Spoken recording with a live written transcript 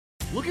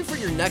Looking for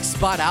your next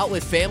spot out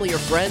with family or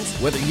friends?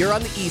 Whether you're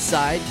on the east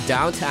side,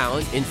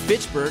 downtown, in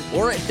Fitchburg,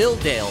 or at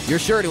Hilldale, you're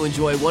sure to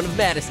enjoy one of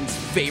Madison's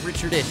favorite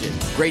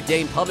traditions. Great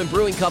Dane Pub and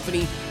Brewing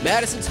Company,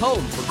 Madison's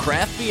home for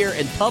craft beer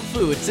and pub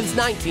food since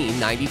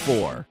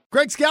 1994.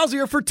 Greg Scalzi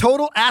here for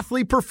Total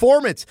Athlete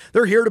Performance.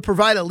 They're here to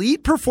provide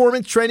elite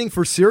performance training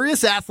for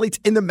serious athletes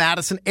in the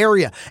Madison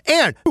area.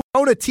 And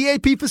Verona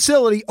TAP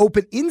facility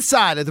open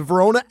inside of the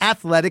Verona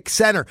Athletic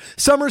Center.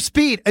 Summer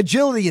speed,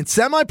 agility, and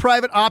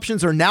semi-private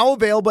options are now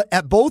available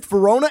at both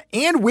Verona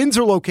and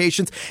Windsor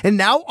locations, and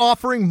now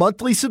offering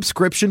monthly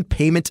subscription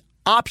payment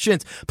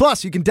options.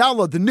 Plus, you can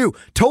download the new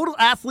Total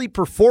Athlete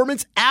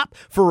Performance app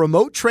for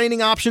remote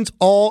training options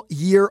all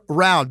year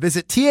round.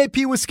 Visit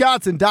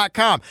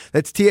tapwisconsin.com.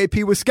 That's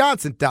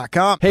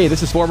tapwisconsin.com. Hey,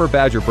 this is former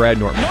Badger Brad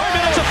Norton.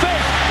 Norman is a fake.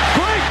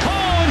 Great call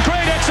and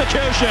great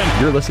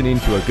execution. You're listening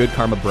to a Good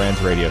Karma Brands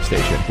radio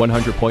station,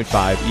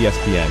 100.5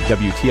 ESPN,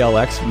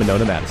 WTLX,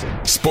 Monona,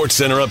 Madison. Sports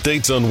Center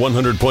updates on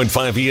 100.5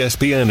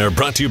 ESPN are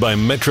brought to you by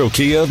Metro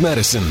Kia of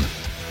Madison.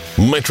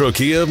 Metro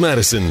Kia of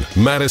Madison,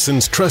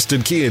 Madison's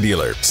trusted Kia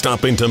dealer.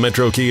 Stop into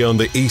Metro Kia on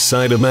the east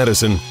side of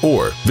Madison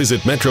or visit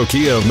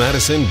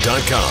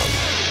metrokiaofmadison.com.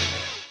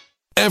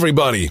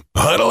 Everybody,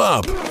 huddle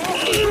up.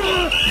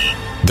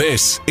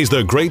 This is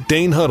the Great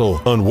Dane Huddle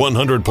on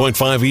 100.5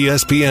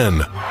 ESPN.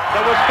 The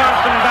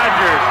Wisconsin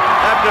Badgers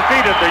have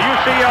defeated the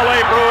UCLA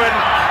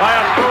Bruins by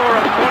a score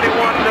of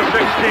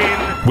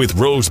 21-16. With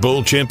Rose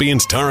Bowl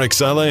champions Tarek,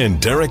 Saleh,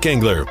 and Derek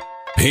Engler.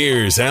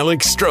 Here's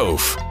Alex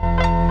Strouf.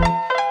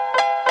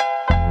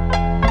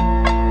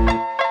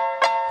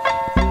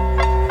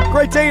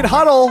 Great Dane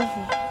Huddle,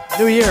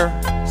 new year,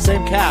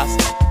 same cast.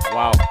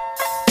 Wow.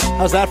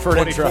 How's that for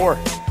an 24.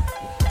 intro?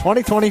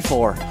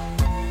 2024.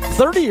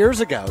 30 years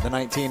ago, the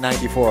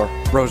 1994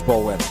 Rose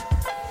Bowl win.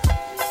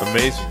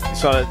 Amazing. You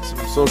saw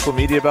some social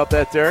media about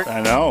that, Derek? I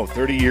know,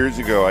 30 years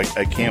ago. I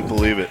can't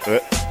believe it.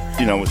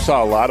 We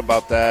saw a lot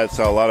about that.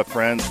 Saw a lot of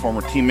friends,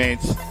 former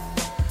teammates,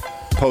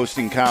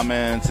 posting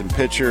comments and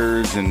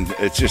pictures, and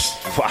it's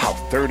just, wow,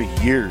 30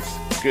 years.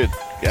 Good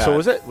God. So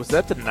was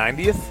that the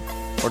 90th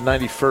or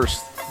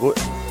 91st?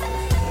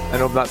 I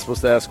know I'm not supposed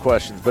to ask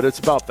questions, but it's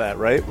about that,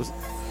 right?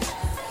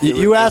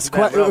 You ask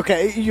questions.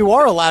 Okay, you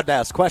are allowed to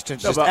ask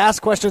questions. No, Just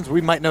ask questions we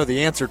might know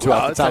the answer to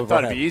off the top of our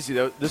head. I thought it'd be easy,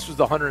 though. This was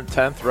the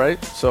 110th,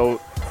 right? So,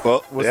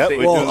 well,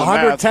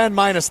 110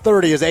 minus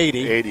 30 is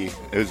 80. 80.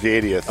 It was the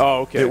 80th.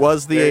 Oh, okay. It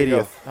was the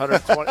 80th.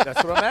 120.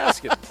 That's what I'm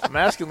asking. I'm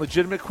asking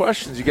legitimate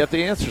questions. You get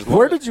the answers.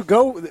 Where did you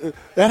go?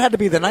 That had to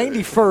be the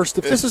 91st.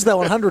 If this is the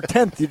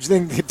 110th, you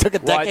think you took a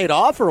decade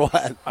off or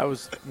what?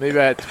 Maybe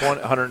I had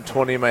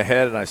 120 in my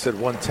head, and I said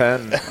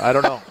 110. I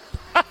don't know.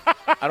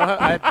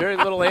 I have very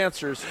little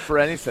answers for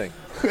anything.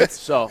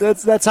 So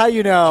that's how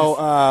you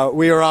know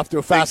we are off to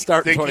a fast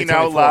start. Thinking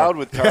out loud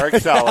with Tarek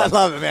Saleh. I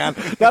love it, man.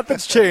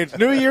 Nothing's changed.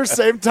 New Year,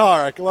 same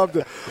Tarek. Love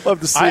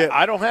to see it.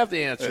 I don't have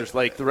the answers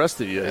like the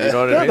rest of you. You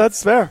know what I mean?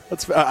 That's fair.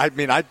 That's fair. I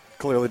mean, I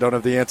clearly don't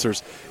have the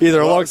answers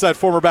either. Alongside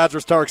former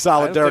Badgers Tarek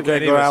Saleh, Derek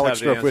Engler,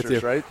 Alex Strouf with you.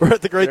 Right? We're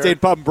at the Great Dane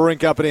Pub and Brewing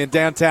Company in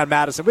downtown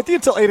Madison with you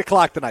until 8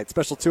 o'clock tonight.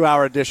 Special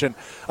 2-hour edition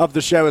of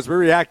the show as we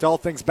react to all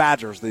things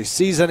Badgers. The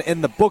season in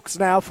the books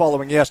now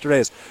following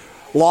yesterday's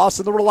loss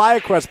in the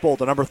Reliaquest Bowl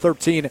to number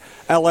 13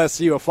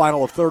 LSU, a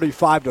final of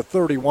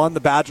 35-31. The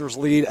Badgers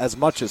lead as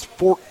much as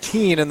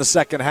 14 in the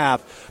second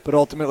half, but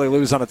ultimately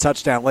lose on a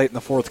touchdown late in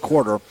the fourth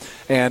quarter.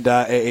 And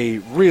a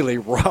really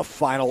rough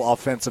final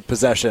offensive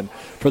possession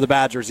for the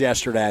Badgers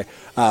yesterday.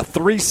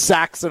 3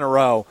 sacks in a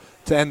row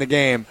to end the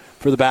game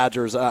for the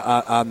Badgers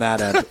on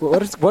that end.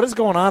 What is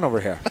going on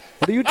over here?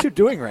 What are you two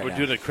doing right now? We're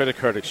doing a credit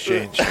card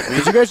exchange.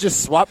 Did you guys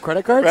just swap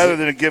credit cards? Rather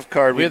than a gift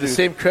card. We had the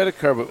same credit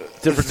card, but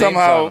different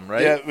somehow, names on them,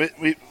 right?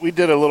 Yeah, we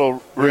did a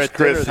little Ruth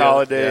Chris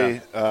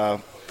holiday. Yeah.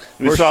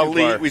 We saw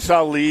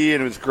Lee,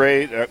 and it was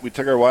great. We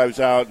took our wives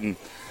out, and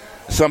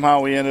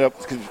somehow we ended up,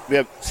 because we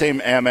have the same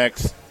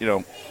Amex,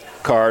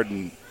 card,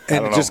 and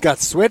it just got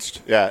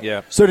switched?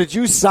 Yeah. So did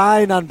you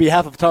sign on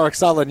behalf of Tarek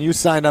Saleh and you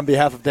signed on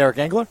behalf of Derek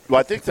Engler? Well,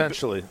 I think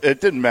potentially. It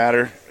didn't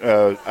matter,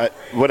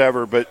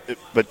 whatever, but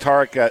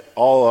Tarek got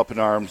all up in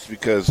arms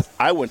because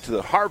I went to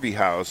the Harvey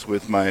house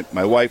with my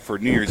wife for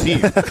New Year's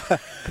Eve.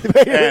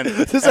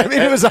 Does that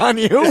mean it was on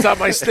you? It's on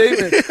my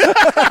statement.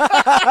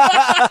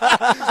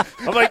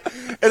 I'm like,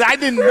 and I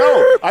didn't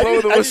know. I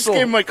just whistle.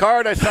 gave him my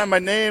card. I signed my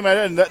name. I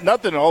didn't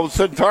nothing. All of a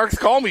sudden, Tark's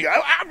called me.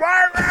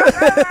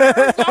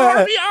 The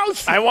Harvey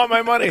house. I want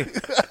my money.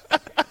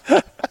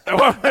 I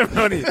want my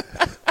money.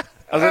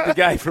 I was like the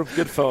guy from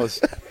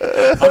Goodfellas.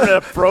 I'm going to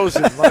have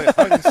frozen money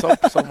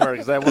somewhere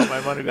because I want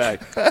my money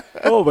back.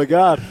 Oh, my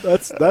God.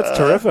 That's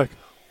terrific.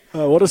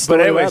 What a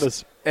story that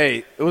is.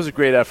 Hey, it was a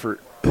great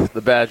effort.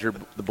 The Badger,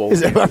 the Bowl.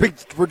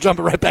 We're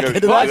jumping right back into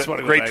that.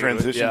 Great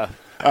transition. Yeah.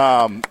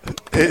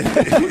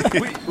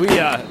 We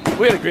had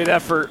a great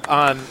effort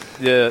on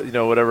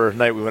whatever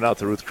night we went out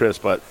to Ruth Chris,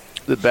 but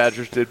the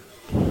Badgers did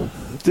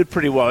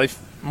pretty well.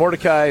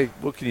 Mordecai,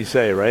 what can you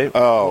say, right?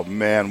 Oh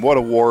man, what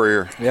a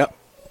warrior! Yep,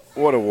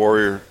 what a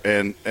warrior,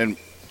 and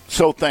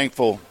so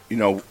thankful.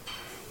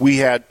 we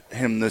had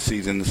him this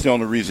season. It's the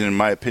only reason, in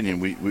my opinion,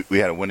 we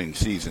had a winning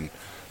season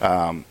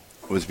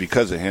was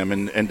because of him.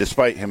 And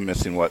despite him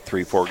missing,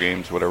 3-4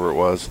 games, whatever it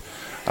was,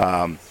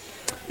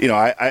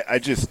 I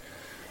just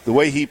the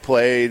way he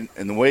played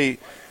and the way,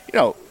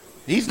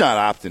 he's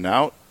not opting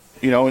out,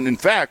 and in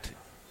fact,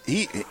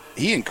 he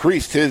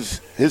increased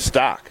his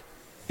stock,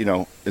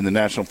 in the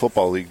National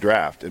Football League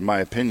draft, in my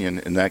opinion,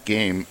 in that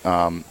game.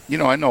 I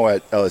know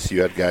at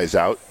LSU had guys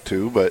out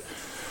too, but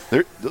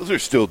those are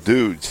still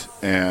dudes.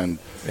 And,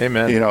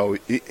 amen.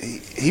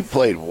 He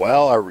played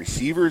well. Our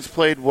receivers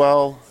played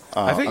well.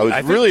 I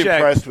was really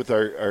impressed with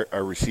our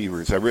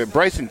receivers.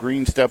 Bryson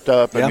Green stepped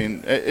up. Yeah. I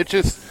mean, it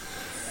just,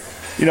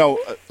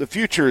 the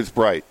future is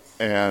bright.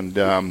 And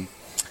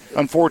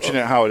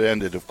unfortunate how it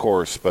ended, of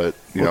course. But,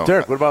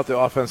 Tarek, what about the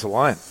offensive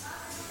line?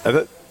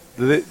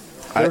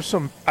 There's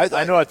some.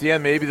 I know at the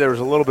end maybe there was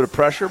a little bit of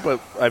pressure, but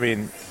I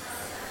mean,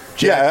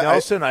 Jack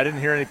Nelson. I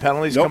didn't hear any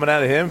penalties coming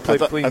out of him.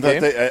 Played a clean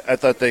game. I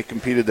thought they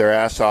competed their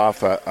ass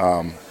off. There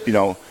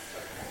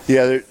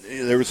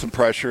was some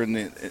pressure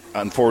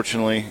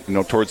unfortunately,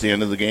 towards the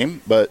end of the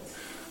game. But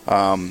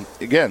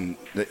again,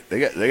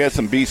 they got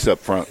some beasts up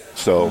front.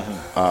 So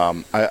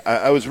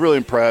I was really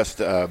impressed.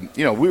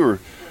 We were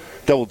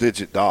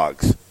double-digit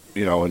dogs.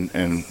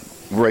 And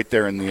right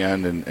there in the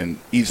end, and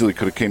easily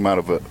could have came out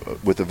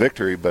of with a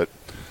victory, but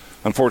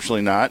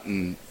unfortunately not.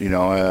 And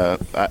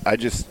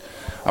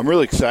I'm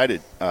really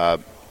excited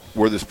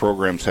where this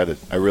program's headed.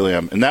 I really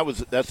am, and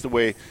that's the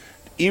way.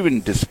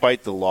 Even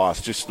despite the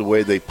loss, just the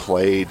way they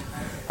played,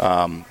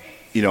 the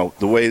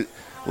way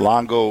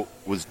Longo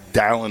was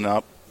dialing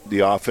up the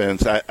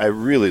offense, I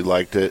really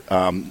liked it.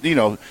 I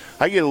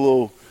get a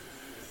little.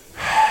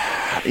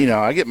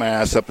 I get my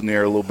ass up in the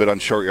air a little bit on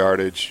short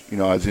yardage,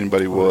 as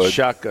anybody would.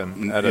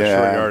 Shotgun at a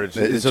short yardage.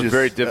 It's a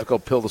very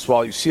difficult pill to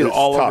swallow. You see it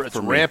all over. It's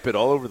rampant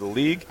all over the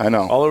league. I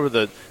know. All over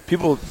the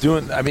people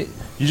doing. I mean,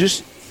 you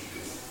just.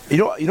 You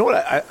know what?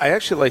 I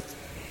actually like.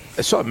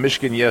 I saw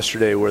Michigan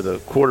yesterday where the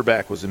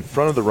quarterback was in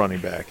front of the running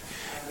back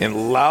and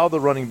allow the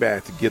running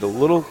back to get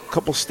a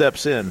couple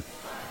steps in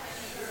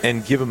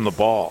and give him the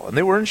ball. And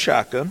they were in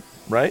shotgun,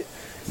 right?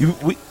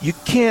 You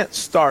can't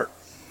start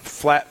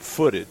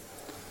flat-footed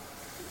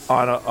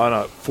on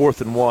a 4th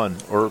and 1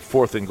 or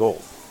 4th and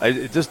goal.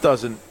 It just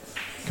doesn't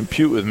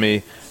compute with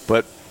me.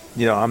 But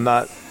I'm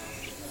not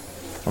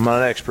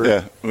an expert.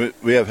 Yeah,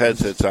 we have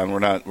headsets on. We're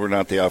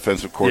not the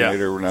offensive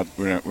coordinator.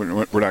 Yeah.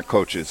 We're not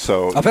coaches.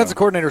 So offensive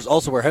coordinators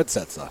also wear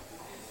headsets, though.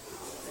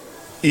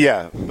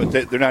 Yeah, but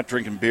they're not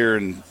drinking beer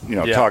and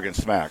talking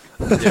smack.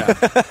 Yeah,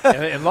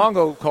 and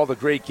Longo called a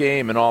great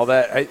game and all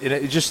that.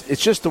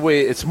 It's just the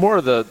way. It's more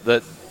of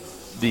the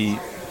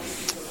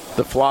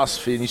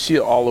philosophy, and you see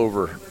it all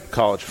over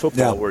college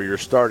football, where you're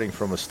starting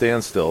from a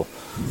standstill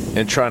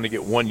and trying to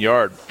get 1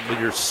 yard, but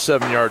you're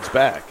 7 yards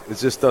back. It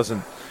just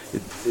doesn't.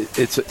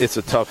 It's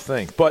a tough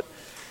thing. But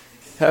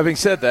having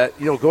said that,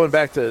 going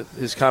back to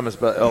his comments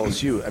about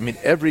LSU, I mean,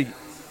 every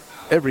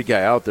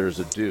guy out there is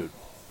a dude.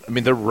 I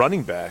mean, they're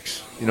running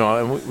backs,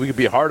 and we could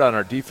be hard on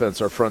our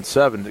defense, our front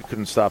seven that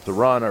couldn't stop the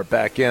run. Our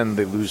back end,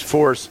 they lose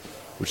force,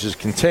 which is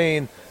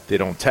contained. They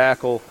don't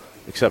tackle,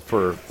 except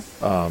for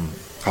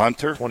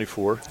Hunter,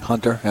 24.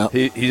 Hunter, yeah.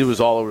 He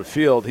was all over the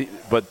field,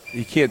 but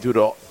he can't do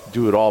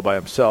it all by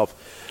himself.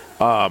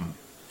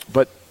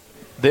 But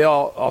they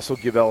all also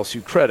give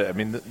LSU credit. I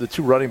mean, the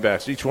two running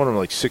backs, each one of them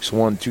like 6'1",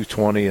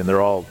 220, and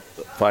they're all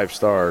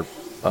 5-star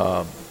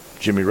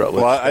Jimmy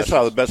Rutledge. Well, I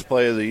saw the best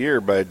play of the year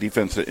by a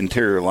defensive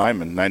interior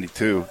lineman,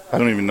 92. I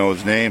don't even know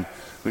his name.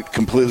 We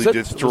completely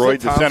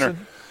destroyed the center.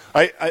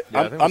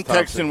 I'm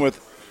texting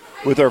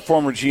with our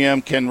former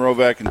GM, Ken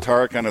Rovak, and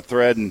Tarek on a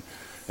thread, and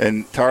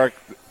Tarek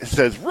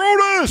says,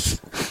 Rodas!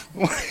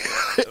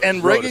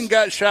 And Reagan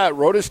got shot.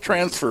 Rodas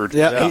transferred.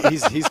 Yeah.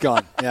 He's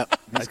gone. Yeah,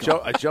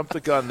 I jumped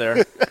the gun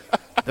there.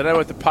 Then I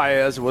went to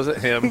Paez. It wasn't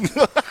him.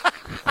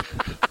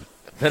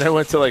 Then I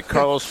went to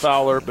Carlos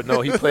Fowler, but no,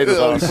 he played with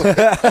us.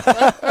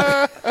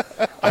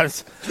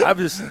 I'm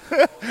just.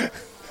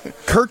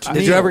 Kurt Neal.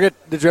 Did you ever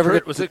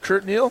get? Was it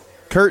Kurt Neal?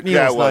 Kurt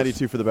Neal was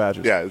 92 for the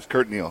Badgers. Yeah, it was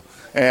Kurt Neal,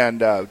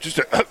 and just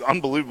an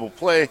unbelievable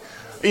play.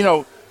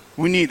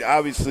 We need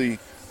obviously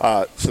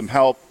some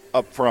help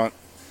up front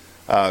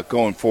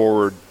going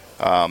forward.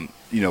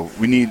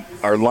 We need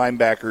our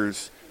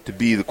linebackers to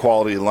be the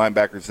quality of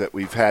linebackers that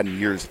we've had in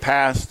years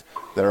past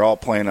that are all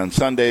playing on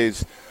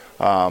Sundays.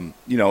 And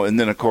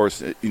then of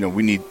course, we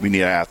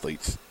need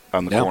athletes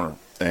on the corner.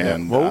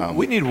 And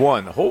we need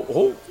one.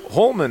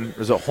 Holman,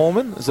 is it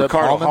Holman? Is that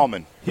Ricardo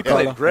Holman? He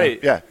played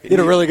great. Yeah, he had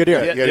a really good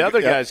year. The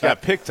other guys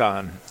got picked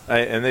on,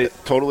 and they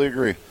totally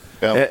agree.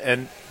 Yeah.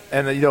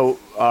 And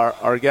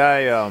our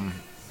guy,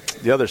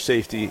 the other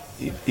safety,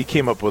 he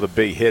came up with a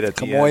big hit at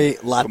the end.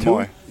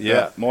 Kamoy.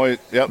 Yeah. Moy.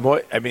 Yep.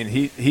 Moy. I mean,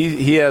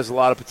 he has a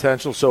lot of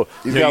potential. So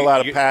he's got a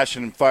lot of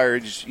passion and fire.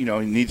 He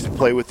needs to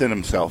play within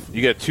himself.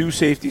 You got two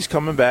safeties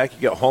coming back.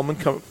 You got Holman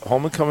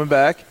coming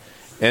back,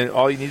 and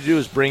all you need to do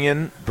is bring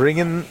in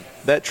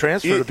that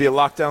transfer to be a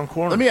lockdown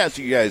corner. Let me ask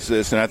you guys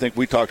this, and I think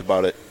we talked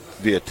about it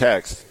via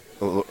text,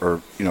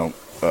 or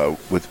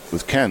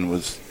with Ken,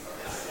 was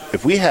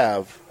if we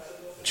have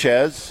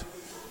Chez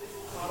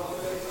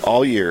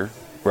all year,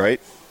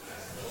 right?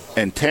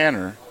 And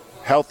Tanner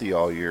healthy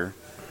all year,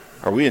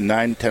 are we a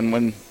 9-10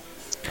 win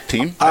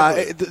team?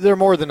 They're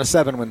more than a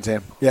 7-win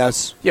team.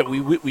 Yes. Yeah,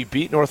 we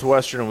beat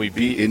Northwestern and we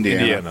beat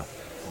Indiana.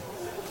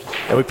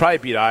 And we probably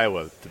beat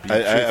Iowa. To be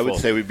I would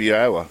say we beat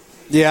Iowa.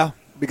 Yeah,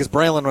 because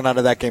Braylon went out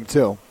of that game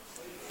too.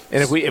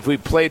 And if we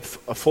played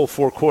a full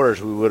 4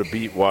 quarters, we would have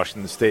beat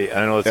Washington State.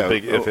 I know it's a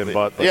big if and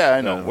but. Yeah,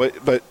 I know.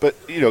 But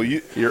you know,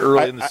 you're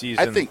early in the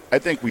season. I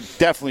think we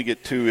definitely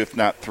get 2, if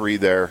not 3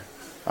 there.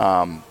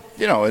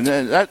 You know, and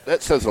then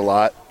that says a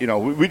lot. You know,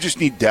 we just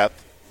need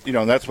depth. You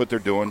know, and that's what they're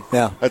doing.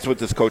 Yeah. That's what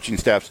this coaching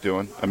staff's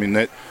doing. I mean,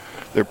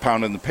 they're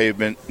pounding the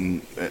pavement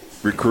and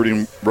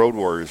recruiting road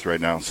warriors right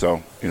now.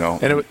 So, you know.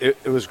 And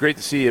it was great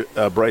to see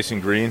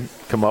Bryson Green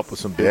come up with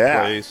some big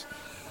plays.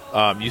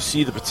 You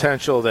see the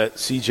potential that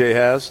CJ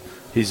has.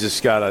 He's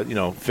just got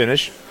to,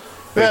 finish.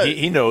 Yeah.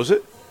 He knows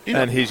it,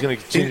 and he's going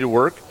to continue to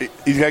work.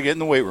 He's got to get in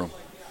the weight room,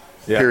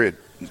 period.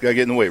 He's got to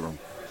get in the weight room.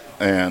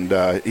 And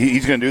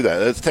he's going to do that.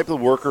 That's the type of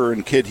worker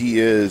and kid he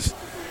is.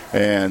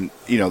 And,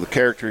 the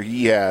character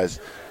he has,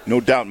 no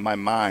doubt in my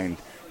mind,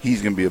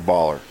 he's going to be a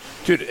baller.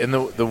 Dude, and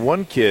the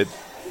one kid,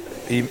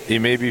 he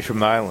may be from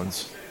the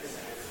Islands,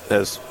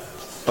 has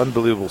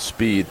unbelievable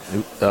speed.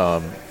 He's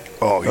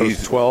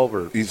 12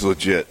 or he's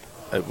legit.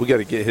 We got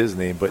to get his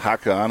name, but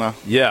Hakana.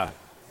 Yeah,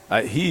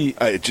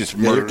 I just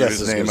murdered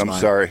his name. I'm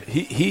sorry.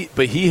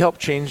 But he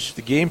helped change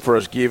the game for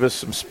us. Gave us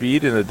some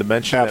speed and a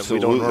dimension that we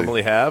don't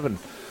normally have. And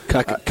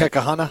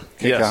Kekahana.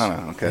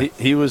 Yes. Okay.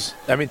 He was.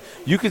 I mean,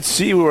 you could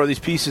see where these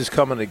pieces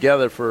coming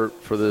together for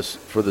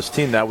this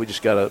team. Now we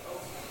just got to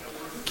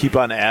keep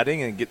on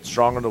adding and get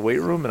stronger in the weight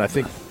room. And I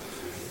think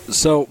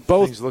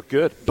things look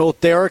good.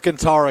 Both Derek and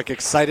Tarek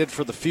excited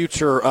for the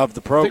future of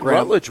the program. I think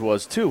Rutledge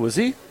was too. Was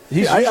he?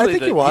 I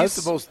think he was.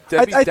 He's the most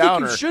Debbie Downer. I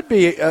think he should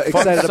be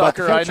excited about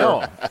the future. I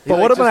know. But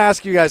what I'm going to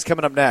ask you guys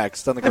coming up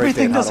next on the Great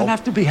Dane Huddle doesn't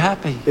have to be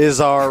happy. Is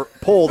our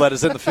poll that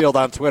is in the field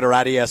on Twitter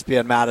at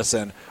ESPN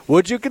Madison.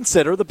 Would you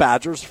consider the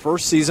Badgers'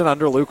 first season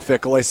under Luke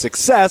Fickell a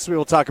success? We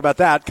will talk about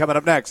that coming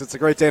up next. It's the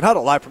Great Dane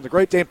Huddle live from the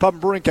Great Dane Pub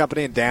and Brewing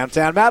Company in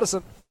downtown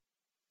Madison.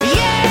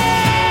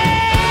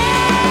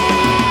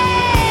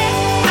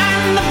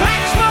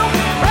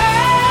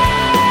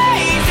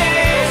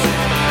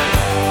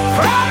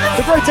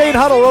 The Great Dane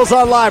Huddle rolls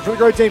on live from the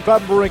Great Dane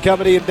Pub and Brewing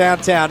Company in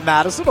downtown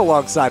Madison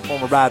alongside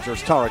former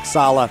Badgers Tarek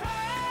Saleh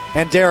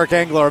and Derek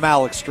Engler. I'm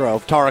Alex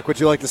Strouf. Tarek, would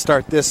you like to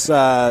start this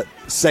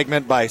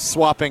segment by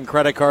swapping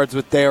credit cards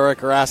with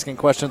Derek or asking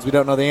questions we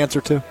don't know the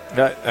answer to?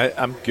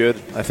 I'm good.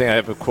 I think I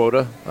have a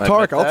quota.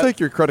 Tarek, I'll take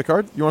your credit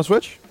card. You want to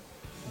switch?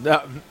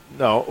 No.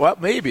 Well,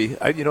 maybe.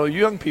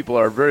 Young people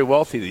are very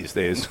wealthy these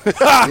days. Good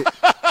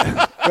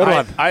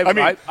one. I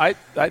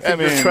think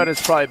your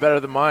credit's probably better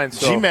than mine.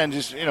 So. G-Man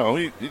just,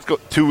 he's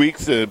got 2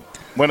 weeks to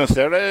Buenos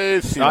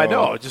Aires. I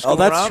know. Just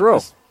that's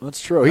true.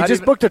 That's true. He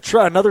just booked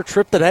another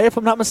trip today, if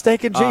I'm not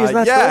mistaken. Gee, isn't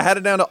that true?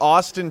 Headed down to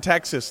Austin,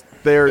 Texas.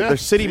 Their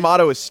city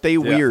motto is "Stay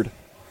weird."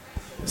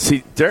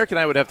 See, Derek and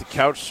I would have to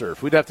couch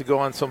surf. We'd have to go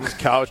on someone's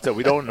couch that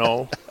we don't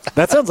know.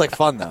 That sounds like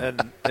fun, though.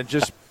 And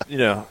just,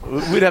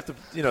 we'd have to,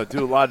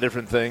 do a lot of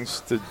different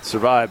things to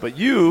survive. But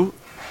you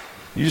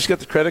just got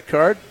the credit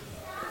card.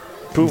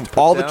 Boom.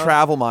 All the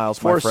travel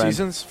miles, my friend.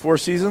 4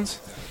 seasons?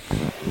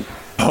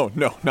 Oh,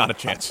 no, not a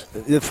chance.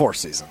 4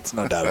 seasons,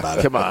 no doubt about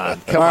it. Come on.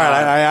 All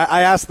right,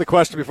 I asked the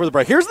question before the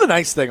break. Here's the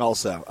nice thing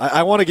also.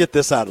 I want to get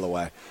this out of the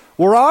way.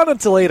 We're on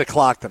until 8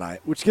 o'clock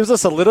tonight, which gives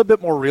us a little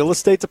bit more real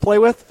estate to play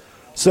with.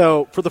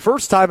 So for the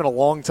first time in a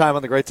long time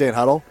on the Great Dane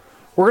Huddle,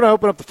 we're going to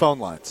open up the phone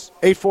lines.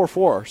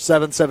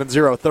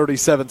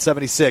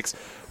 844-770-3776.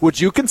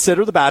 Would you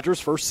consider the Badgers'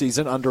 first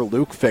season under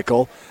Luke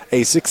Fickell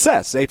a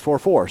success?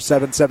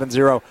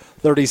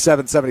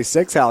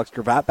 844-770-3776. Alex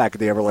Gravatt back at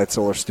the Everlight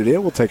Solar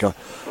Studio. We'll take a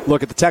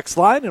look at the text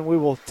line, and we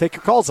will take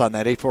your calls on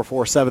that,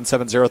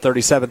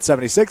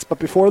 844-770-3776. But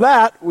before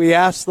that, we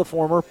asked the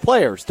former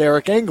players.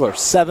 Derek Engler,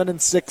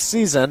 7-6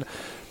 season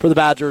for the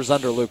Badgers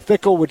under Luke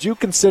Fickell. Would you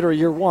consider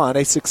year one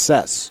a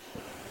success?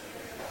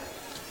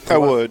 I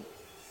would.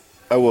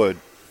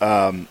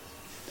 And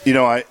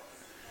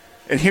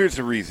here's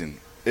the reason,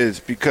 is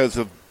because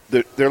of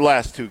their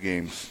last 2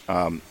 games,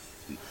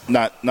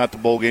 not the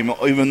bowl game,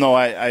 even though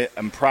I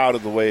am proud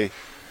of the way,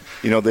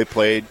 they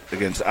played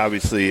against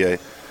obviously a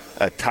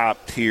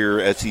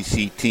top-tier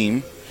SEC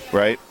team,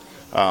 right?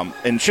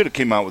 And should have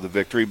came out with a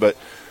victory. But,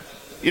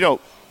 the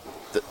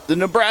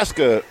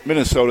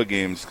Nebraska-Minnesota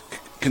games,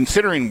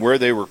 considering where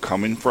they were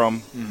coming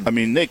from,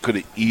 they could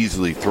have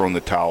easily thrown the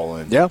towel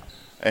in. Yeah.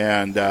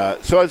 And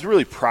so I was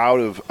really proud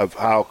of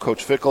how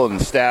Coach Fickell and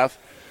the staff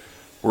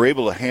were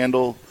able to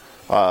handle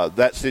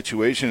that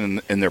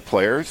situation and their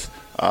players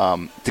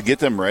to get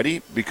them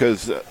ready,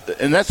 because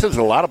and that says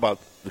a lot about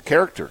the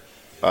character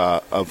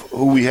of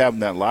who we have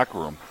in that locker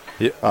room.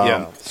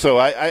 So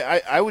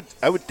I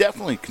would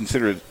definitely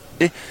consider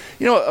it.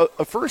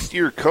 A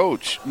first-year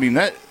coach,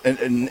 that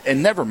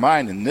and never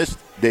mind in this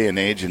day and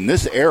age, in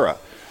this era,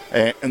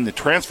 and the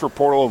transfer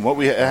portal and what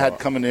we had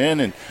coming in,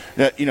 and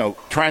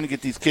trying to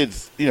get these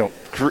kids.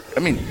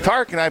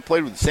 Tarek and I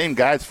played with the same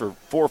guys for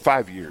 4 or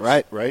 5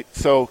 years. Right.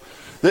 So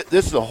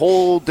this is a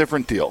whole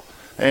different deal,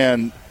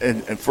 and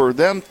for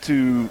them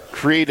to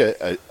create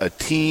a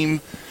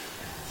team,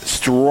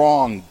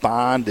 strong,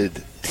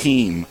 bonded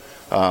team.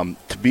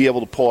 To be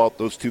able to pull out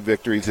those 2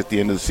 victories at the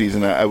end of the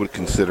season, I would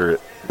consider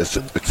it a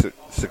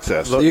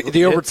success.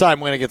 The overtime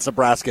win against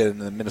Nebraska in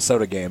the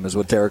Minnesota game is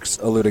what Derek's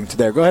alluding to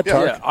there. Go ahead,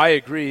 Tarek. Yeah, I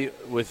agree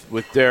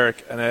with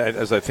Derek, and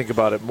as I think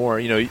about it more,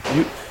 you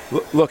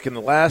look, in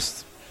the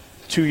last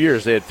 2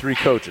 years they had 3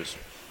 coaches,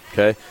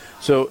 okay?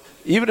 So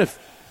even if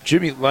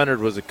Jimmy Leonard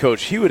was a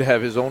coach, he would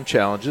have his own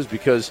challenges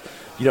because,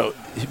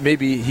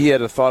 maybe he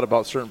had a thought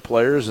about certain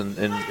players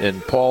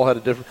and Paul had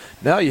a different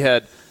 – now you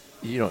had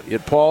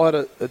Paul had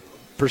a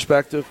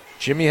perspective,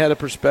 Jimmy had a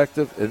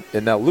perspective,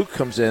 and now Luke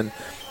comes in,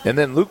 and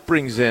then Luke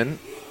brings in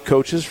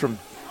coaches from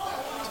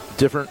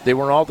different – they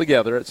weren't all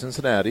together at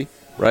Cincinnati,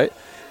 right?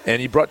 And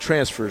he brought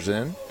transfers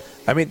in.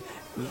 I mean,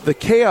 the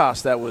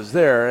chaos that was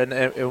there,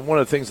 and one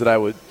of the things that I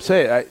would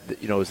say,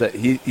 is that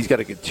he's got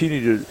to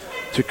continue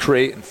to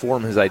create and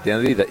form his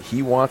identity that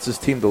he wants his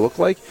team to look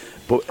like,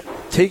 but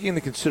taking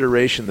into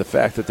consideration the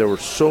fact that there were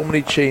so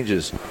many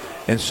changes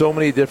and so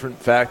many different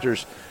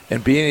factors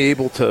and being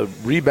able to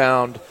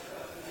rebound –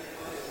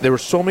 there were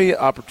so many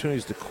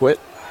opportunities to quit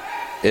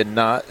and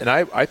not, and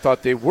I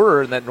thought they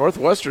were in that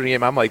Northwestern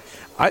game. I'm like,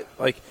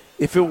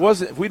 if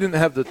we didn't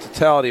have the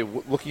totality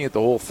of looking at the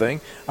whole thing,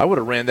 I would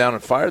have ran down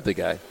and fired the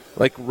guy,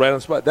 right on the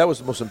spot. That was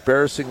the most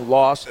embarrassing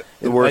loss,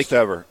 the worst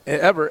ever.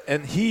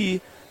 And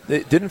he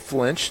didn't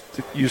flinch,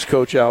 to use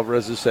Coach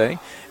Alvarez's saying.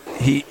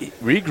 He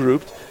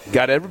regrouped,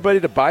 got everybody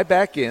to buy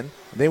back in.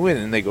 And they win,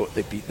 and they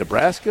beat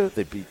Nebraska,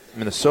 they beat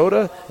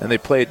Minnesota, and they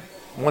played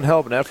one hell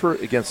of an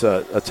effort against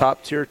a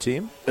top-tier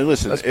team. And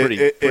listen, that's pretty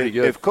good.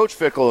 If Coach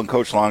Fickle and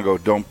Coach Longo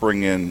don't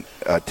bring in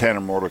Tanner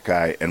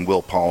Mordecai and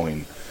Will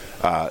Pauling,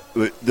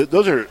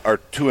 those are our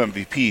 2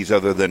 MVPs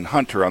other than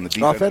Hunter on the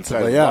defensive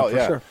offensively, side.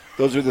 For sure.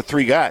 Those are the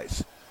 3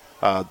 guys,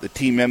 the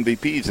team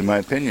MVPs, in my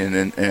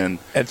opinion. And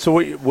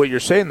so what you're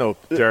saying, though,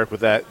 Derek,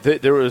 with that,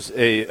 there was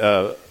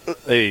a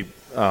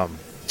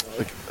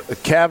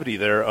cavity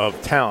there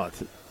of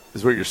talent,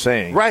 is what you're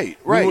saying. Right.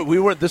 We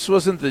weren't. This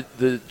wasn't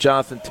the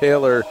Jonathan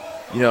Taylor,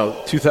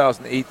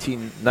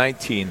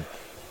 2018-19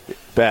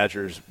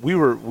 Badgers. We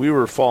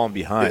were falling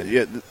behind.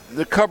 Yeah,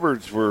 the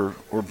cupboards were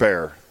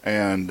bare,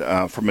 and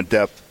from a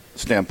depth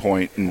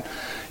standpoint, and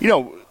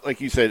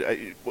like you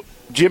said,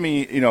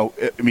 Jimmy,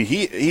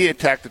 he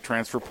attacked the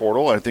transfer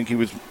portal. I think he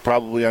was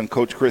probably on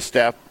Coach Chris'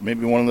 staff,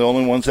 maybe one of the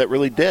only ones that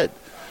really did,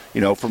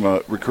 from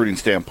a recruiting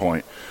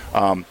standpoint.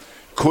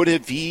 Could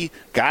have he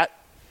got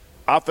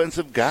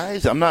offensive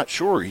guys? I'm not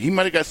sure. He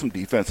might have got some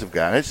defensive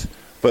guys,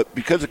 but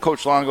because of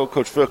Coach Longo,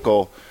 Coach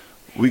Fickle,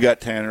 we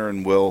got Tanner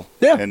and Will.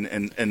 Yeah.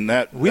 And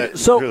that we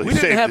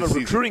didn't have a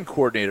recruiting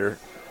coordinator.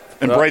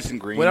 And Bryson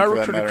Green. When our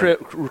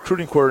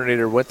recruiting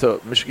coordinator went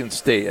to Michigan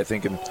State, I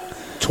think in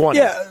 20,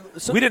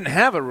 we didn't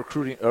have a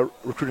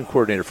recruiting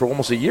coordinator for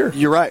almost a year.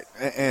 You're right,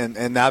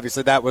 and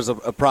obviously that was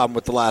a problem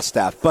with the last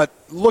staff. But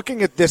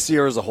looking at this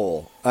year as a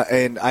whole,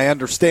 and I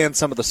understand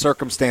some of the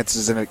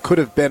circumstances, and it could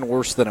have been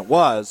worse than it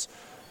was.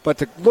 But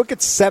to look at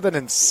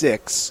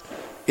 7-6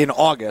 in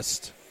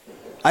August,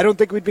 I don't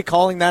think we'd be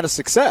calling that a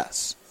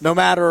success. No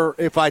matter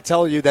if I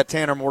tell you that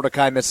Tanner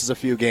Mordecai misses a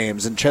few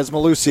games and Ches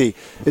Malusi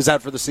is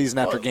out for the season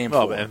after Game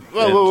 4.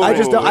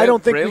 I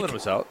don't think Braylon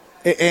was out.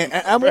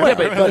 I'm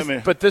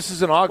aware, but this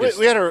is in August.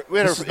 We had our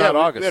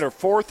August. We had our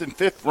 4th and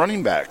 5th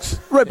running backs.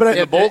 Right, but in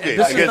the bowl game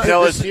against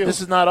LSU. This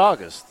is not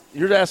August.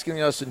 You're asking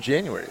us in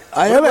January.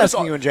 I am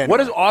asking you in January. What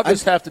does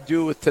August have to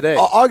do with today?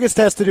 August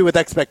has to do with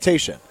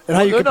expectation and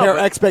how you compare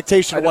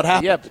expectation to what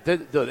happened. Yeah, but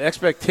the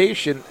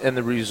expectation and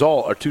the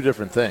result are 2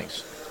 different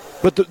things.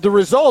 But the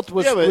result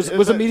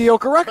was a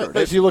mediocre record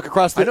if you look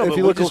across the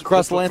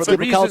landscape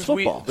of college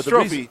football.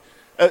 Stroufy,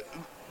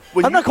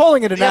 I'm not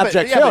calling it an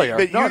abject failure.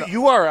 But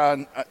you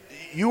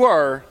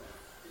are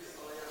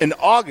in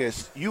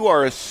August. You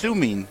are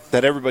assuming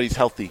that everybody's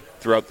healthy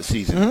throughout the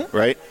season,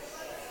 right?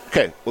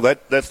 Okay, well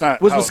that's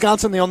not. Was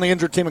Wisconsin the only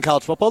injured team in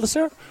college football this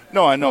year?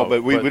 No, I know,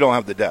 but we don't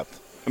have the depth.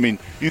 I mean,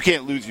 you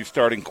can't lose your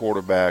starting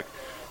quarterback.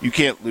 You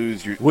can't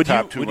lose your top 2 running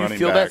backs. Would you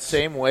feel that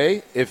same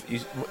way if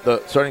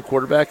the starting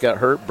quarterback got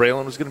hurt,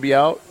 Braylon was going to be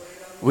out?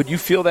 Would you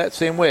feel that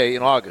same way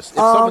in August? If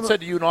someone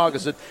said to you in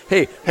August,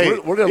 "Hey,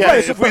 we're going to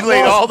lose," if we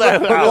laid all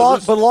that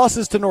out. But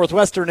losses to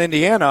Northwestern,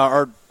 Indiana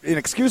are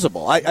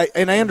inexcusable. I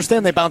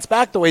understand they bounced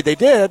back the way they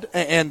did,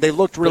 and they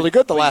looked really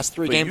good the last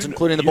 3 games,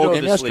 including the bowl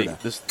game yesterday.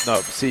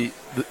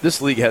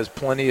 This league has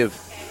plenty of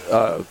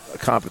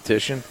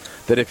competition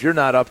that if you're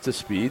not up to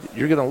speed,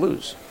 you're going to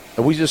lose.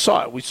 And we just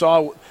saw it. We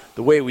saw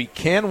the way we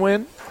can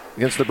win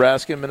against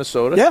Nebraska and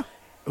Minnesota,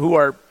 who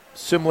are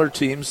similar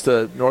teams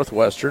to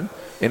Northwestern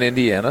and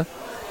Indiana.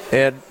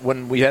 And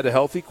when we had a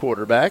healthy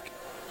quarterback,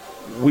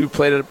 we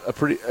played at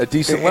a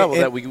decent level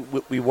that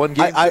we won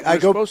games. I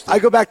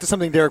go back to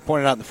something Derek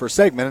pointed out in the first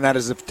segment, and that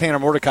is if Tanner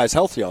Mordecai's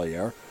healthy all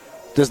year,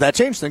 Does that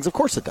change things? Of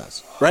course it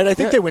does, right? I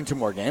think they win 2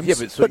 more games.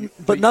 Yeah,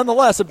 but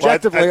nonetheless,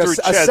 objectively, a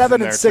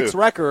 7-6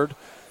 record.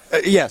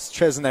 Yes,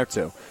 Chez in there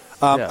too.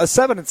 A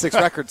 7-6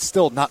 record's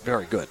still not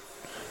very good.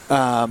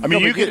 I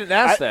mean, you didn't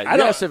ask that.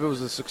 You asked if it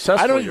was a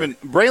successful. I don't even.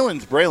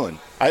 Braylon's Braylon.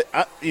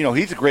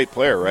 He's a great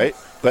player, right?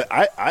 But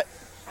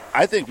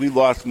I think we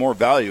lost more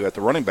value at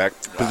the running back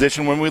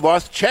position when we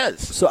lost Chez.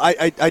 So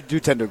I do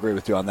tend to agree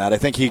with you on that. I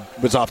think he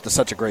was off to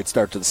such a great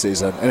start to the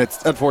season, and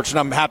it's unfortunate.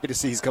 I'm happy to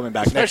see he's coming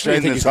back next year. I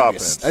think he's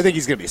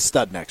going to be a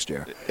stud next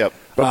year. Yep.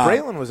 But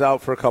Braylon was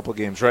out for a couple of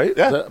games, right?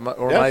 Yeah.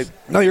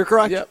 No, you're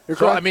correct. Yeah. You're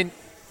correct. I mean,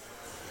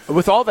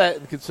 with all that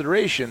in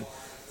consideration,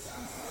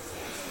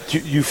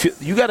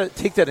 you got to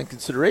take that in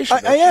consideration.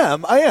 I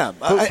am.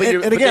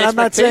 And again, I'm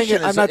not saying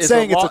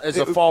it's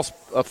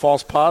a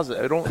false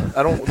positive. I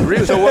don't agree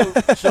with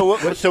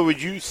that. So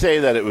would you say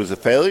that it was a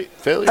failure?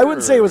 I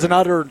wouldn't say it was an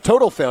utter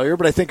total failure,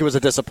 but I think it was a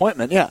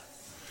disappointment. Yeah.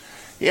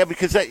 Yeah,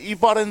 because you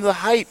bought into the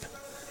hype.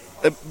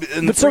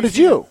 But so did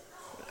you.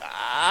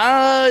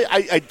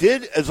 I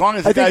did, as long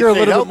as I think you're a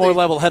little healthy. bit more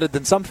level-headed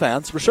than some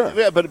fans, for sure.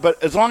 Yeah,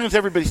 but as long as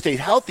everybody stayed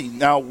healthy.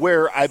 Now,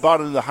 where I bought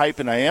into the hype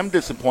and I am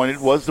disappointed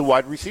was the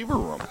wide receiver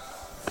room.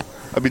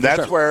 I mean,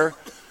 that's where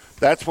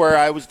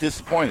I was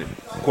disappointed,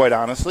 quite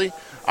honestly.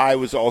 I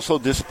was also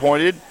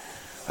disappointed.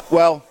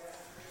 Well,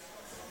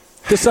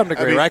 to some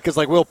degree, right? Because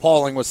Will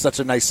Pauling was such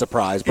a nice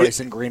surprise.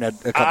 Bryson Green had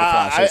a couple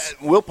flashes.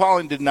 Will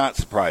Pauling did not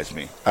surprise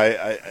me. You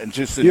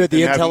had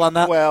the intel on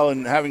that? Well,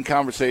 and having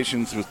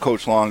conversations with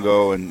Coach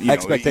Longo, and you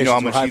know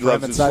how much he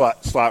loves his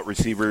slot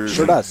receivers.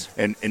 Sure does.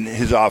 And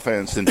his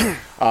offense, and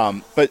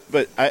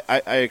but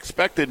I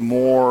expected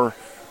more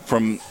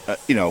from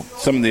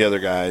some of the other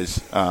guys,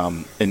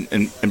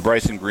 and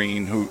Bryson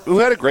Green, who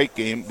had a great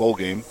bowl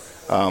game.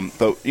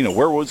 But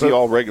where was he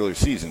all regular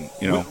season?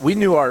 We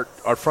knew our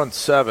front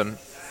seven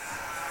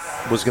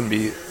was going to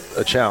be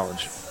a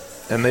challenge,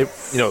 and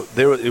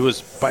it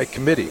was by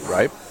committee,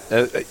 right?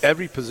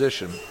 Every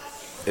position,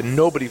 and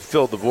nobody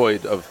filled the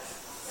void of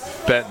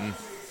Benton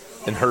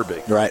and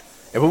Herbig, right?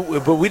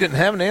 But we didn't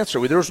have an answer.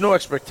 There was no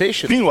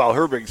expectation. Meanwhile,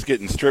 Herbig's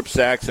getting strip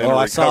sacks and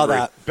I saw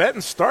that.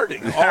 Benton's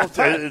starting all the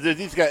time.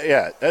 These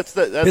guys, that's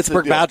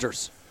Pittsburgh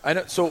Badgers. I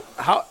know. So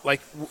how,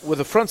 with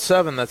a front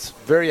seven that's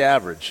very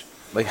average,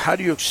 how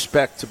do you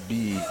expect to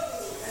be,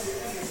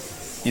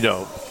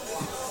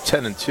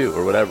 10-2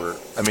 or whatever?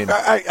 I mean,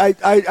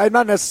 I'm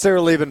not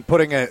necessarily even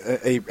putting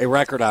a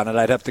record on it.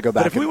 I'd have to go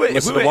back and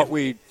listen to what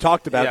we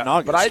talked about in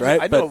August, but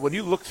I know when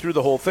you look through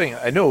the whole thing,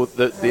 I know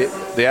that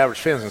the average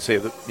fan is going to say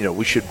that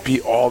we should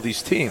beat all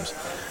these teams.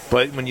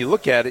 But when you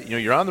look at it,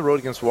 you're on the road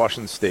against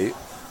Washington State.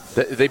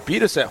 They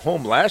beat us at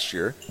home last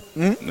year,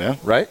 yeah,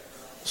 right?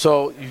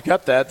 So you've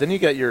got that. Then you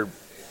got your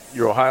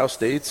Ohio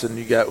States, and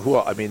you got who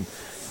else? I mean,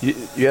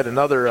 you had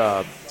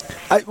another.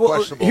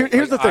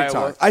 Here's the thing,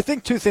 Tarek. I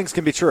think two things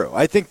can be true.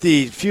 I think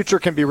the future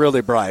can be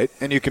really bright,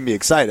 and you can be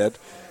excited,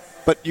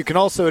 but you can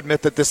also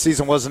admit that this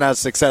season wasn't as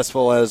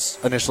successful as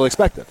initially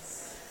expected.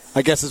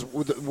 I guess is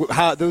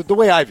the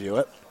way I view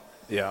it.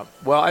 Yeah.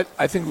 Well,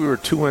 I think we were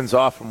 2 wins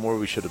off from where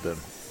we should have been,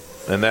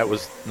 and that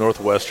was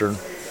Northwestern.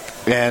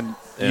 And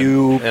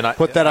you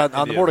put that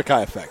on the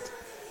Mordecai effect.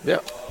 Yeah.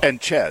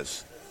 And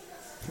Chez.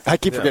 I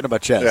keep forgetting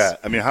about Chez. Yeah.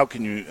 I mean, how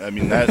can you? I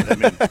mean,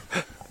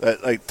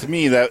 to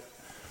me that.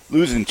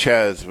 Losing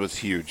Chez was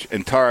huge.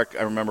 And Tarek,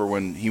 I remember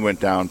when he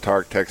went down,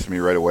 Tarek texted me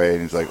right away,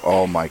 and he's like,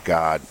 oh, my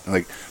God.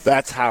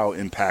 That's how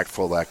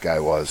impactful that guy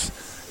was.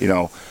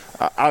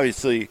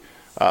 Obviously,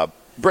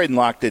 Braden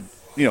Locke did,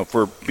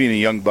 for being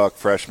a young buck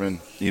freshman,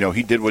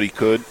 he did what he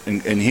could,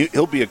 and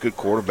he'll be a good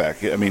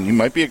quarterback. I mean, he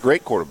might be a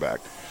great quarterback,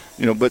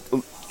 but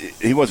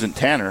he wasn't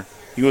Tanner.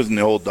 He wasn't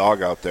the old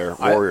dog out there,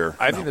 warrior.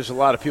 I think there's a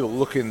lot of people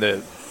looking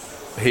to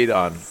hate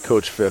on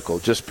Coach Fickle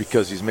just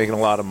because he's making a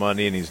lot of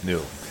money and he's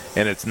new.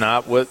 And it's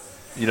not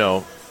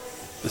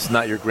it's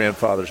not your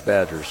grandfather's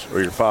Badgers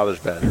or your father's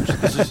Badgers.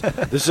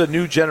 This is a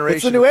new generation.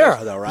 It's a new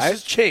era, though, right? This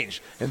is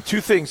change. And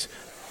two things,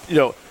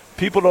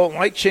 people don't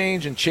like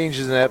change, and change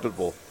is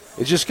inevitable.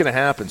 It's just going to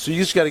happen. So you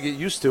just got to get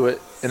used to it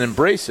and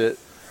embrace it,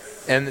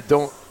 and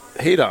don't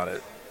hate on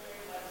it.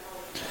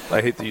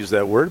 I hate to use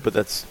that word, but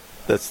that's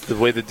the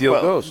way the deal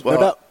goes.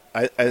 Well,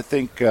 I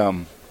think it's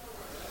going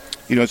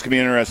to be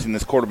interesting.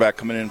 This quarterback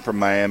coming in from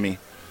Miami.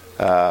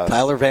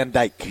 Tyler Van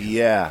Dyke.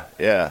 Yeah.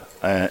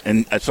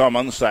 And I saw him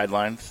on the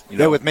sidelines.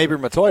 With Mabry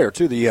Matoyer,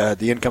 too,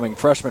 the incoming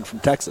freshman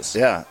from Texas.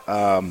 Yeah.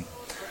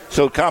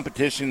 So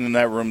competition in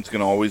that room is going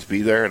to always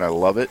be there, and I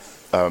love it.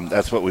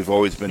 That's what we've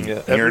always been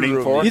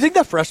yearning for. You think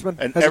that freshman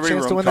has a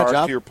chance to win that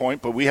job? To your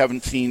point, but we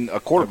haven't seen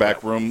a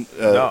quarterback room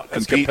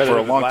compete for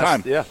a long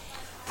time. Yeah.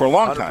 For a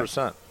long 100%.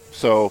 time.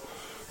 So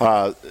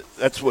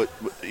that's what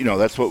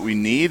we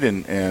need,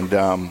 and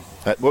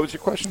what was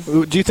your question?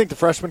 Do you think the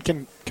freshman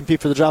can compete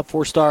for the job?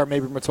 4-star,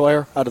 maybe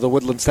Matoyer out of the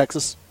Woodlands,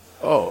 Texas?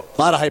 Oh.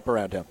 A lot of hype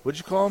around him. What'd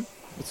you call him?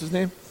 What's his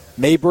name?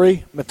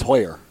 Mabry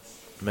Matoyer.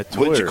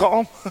 What'd you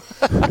call him?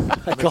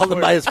 I called him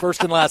by his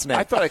first and last name.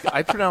 I thought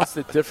I pronounced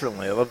it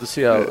differently. I love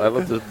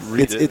to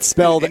read it. It's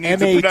spelled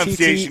Matteeuer.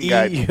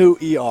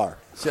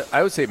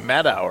 I would say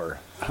Madauer.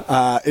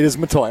 It is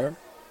Matoyer.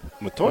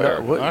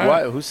 Matoya.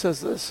 Why? Who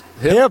says this?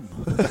 Him.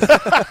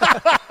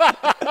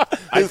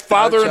 His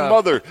father and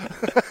mother.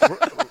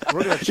 Do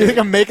you think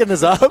I'm making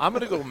this up? I'm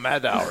going to go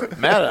Mad Hour.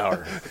 Mad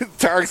Hour.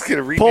 Tarek's going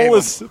to rename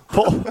him.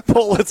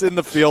 Poll is in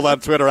the field on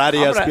Twitter at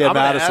ESPN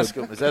Madison. Ask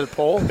him. Is that a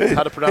poll?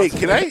 How to pronounce it?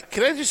 Hey,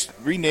 can I just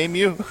rename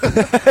you?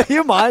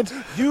 You mind?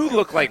 You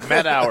look like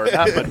Mad Hour,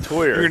 not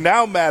Matoya. You're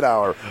now Mad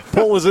Hour.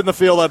 Poll is in the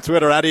field on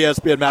Twitter at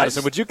ESPN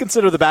Madison. Would you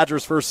consider the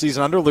Badgers' first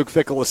season under Luke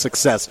Fickell a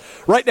success?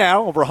 Right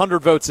now, over 100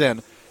 votes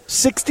in,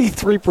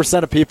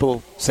 63% of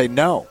people say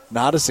no,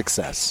 not a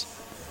success.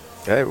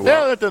 Okay, well.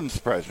 Yeah, that doesn't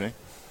surprise me.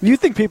 You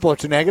think people are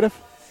too negative?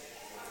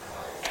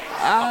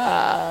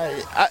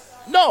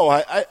 No,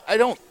 I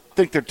don't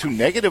think they're too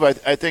negative. I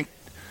think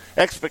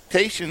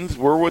expectations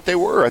were what they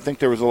were. I think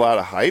there was a lot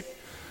of hype,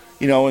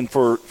 and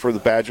for the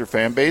Badger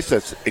fan base,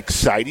 that's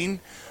exciting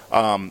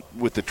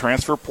with the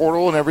transfer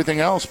portal and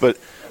everything else. But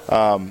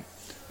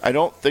I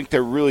don't think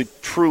they're really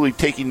truly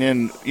taking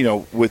in,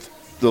 with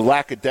the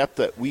lack of depth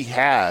that we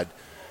had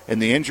and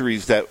the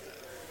injuries that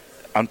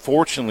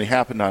unfortunately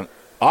happened on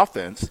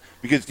offense,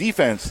 because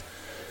defense,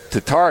 to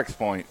Tarek's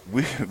point,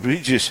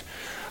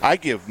 I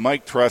give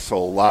Mike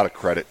Tressel a lot of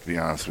credit, to be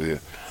honest with you,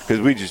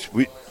 because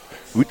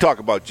we talk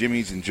about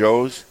Jimmys and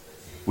Joes.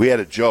 We had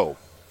a Joe,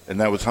 and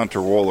that was Hunter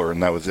Wohler,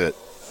 and that was it.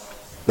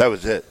 That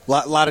was it. A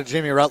lot of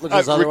Jimmy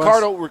Rutledge's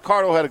otherwise?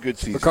 Ricardo had a good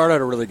season. Ricardo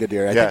had a really good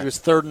year. I think he was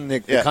third in the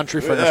country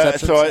for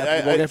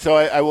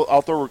interceptions.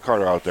 I'll throw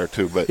Ricardo out there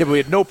too. But we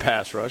had no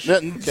pass rush.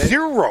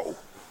 Zero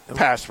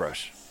pass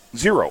rush.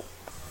 Zero.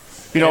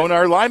 And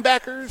our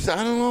linebackers,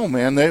 I don't know,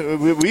 man.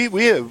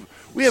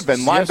 We have been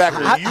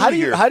linebacker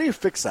here. How do you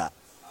fix that?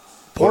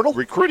 Portal?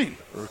 Recruiting.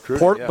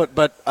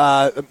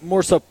 But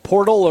more so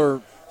portal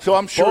or so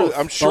I'm sure both.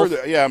 I'm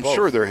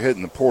sure they're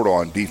hitting the portal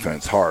on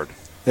defense hard.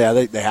 Yeah,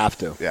 they have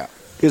to. Yeah.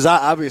 Because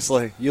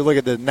obviously, you look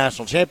at the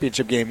national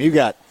championship game, you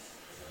got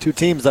two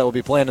teams that will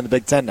be playing in the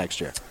Big Ten next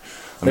year,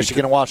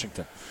 Michigan and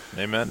Washington.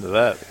 Amen to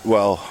that.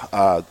 Well,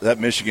 that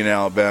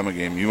Michigan-Alabama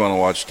game, you want to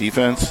watch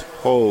defense?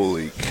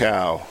 Holy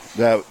cow.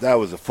 That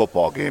was a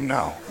football game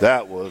now.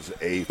 That was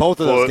a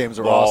Both of those games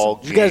were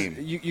awesome.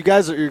 You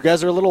guys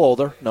are a little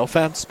older, no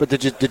offense, but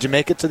did you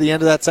make it to the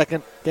end of that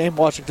second game,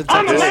 Washington?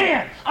 I'm a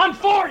man. I'm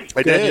 40.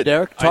 I did.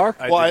 Derek? Tarek?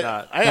 I did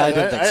not. I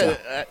didn't think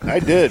so. I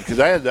did, because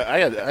I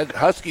had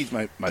Huskies.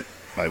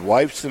 My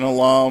wife's an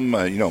alum.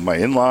 My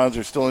in-laws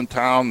are still in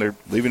town. They're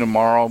leaving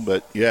tomorrow.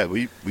 But, yeah,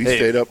 we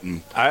stayed up.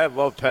 And I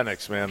love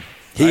Penix, man.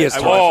 He is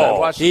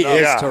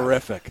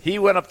terrific. He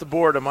went up the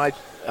board on my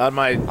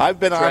I've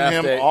been on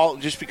him day. all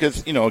just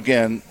because,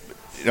 again,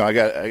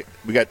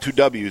 we got two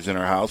W's in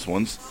our house.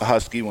 One's a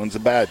Husky, one's a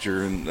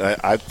Badger. And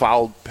I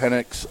followed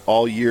Penix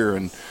all year.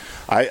 And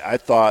I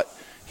thought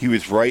he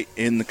was right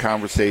in the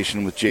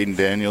conversation with Jaden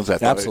Daniels. I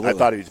thought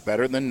he was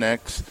better than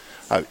Nix.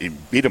 He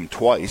beat him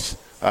twice.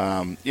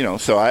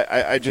 So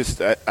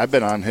I've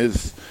been on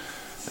his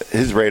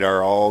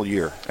radar all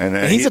year,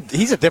 and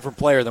he's a different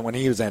player than when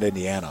he was at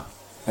Indiana.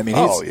 I mean,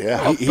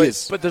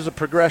 but there's a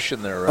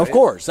progression there, right? Of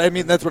course. I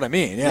mean, that's what I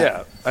mean.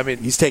 Yeah. I mean,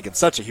 he's taken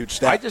such a huge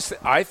step.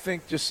 I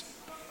think just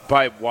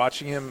by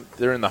watching him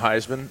there in the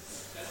Heisman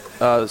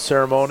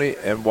ceremony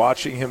and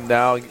watching him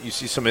now, you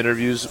see some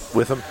interviews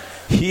with him.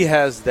 He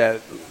has that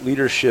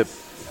leadership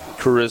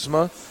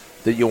charisma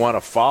that you want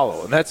to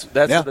follow, and that's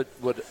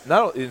what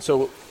not. And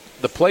so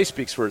the play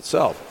speaks for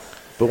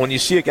itself. But when you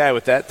see a guy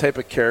with that type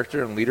of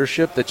character and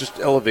leadership, that just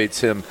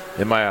elevates him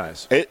in my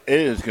eyes. It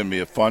is going to be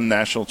a fun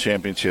national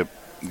championship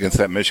against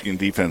that Michigan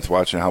defense,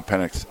 watching how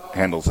Penix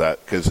handles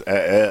that, because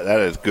that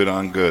is good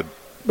on good.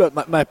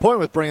 But my point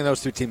with bringing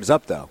those two teams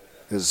up, though,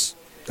 is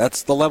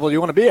that's the level you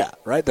want to be at,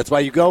 right? That's why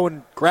you go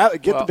and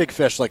get the big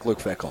fish like Luke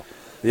Fickell.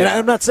 Yeah. And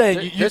I'm not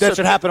saying that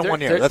should happen in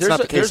 1 year. That's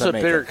not the case. There's a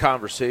bigger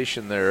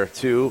conversation there,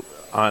 too,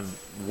 on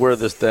where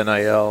this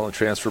NIL and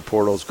transfer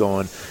portal is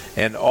going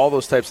and all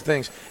those types of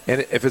things.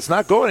 And if it's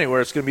not going anywhere,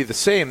 it's going to be the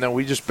same. Then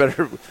we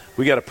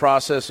got to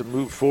process and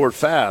move forward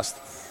fast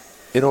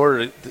in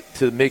order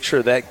to make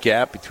sure that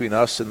gap between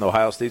us and the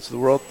Ohio States of the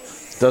world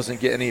doesn't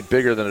get any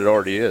bigger than it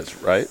already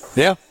is, right?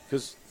 Yeah.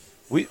 Because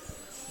we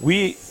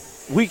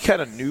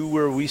kind of knew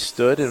where we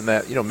stood in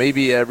that,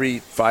 maybe every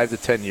 5 to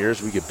 10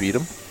 years we could beat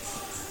them.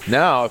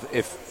 Now,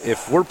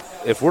 if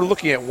we're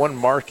looking at one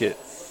market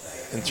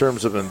in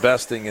terms of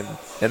investing in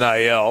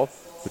NIL,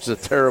 which is a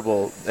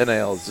terrible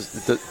NIL,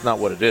 it's not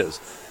what it is,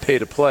 pay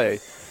to play,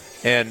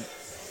 and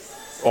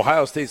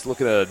Ohio State's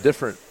looking at a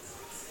different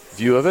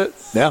view of it.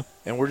 Yeah,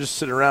 and we're just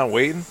sitting around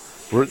waiting.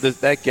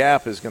 That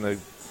gap is going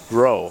to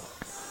grow,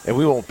 and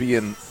we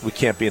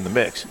can't be in the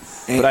mix.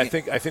 But I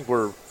think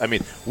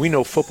we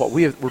know football.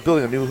 We're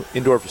building a new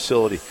indoor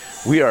facility.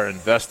 We are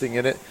investing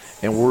in it,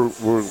 and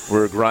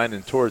we're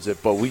grinding towards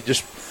it. But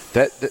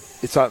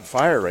it's on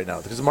fire right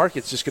now because the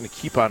market's just going to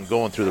keep on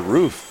going through the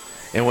roof.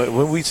 And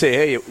when we say,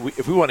 hey,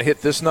 if we want to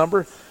hit this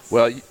number,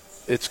 well,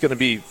 it's going to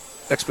be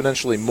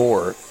exponentially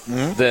more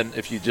than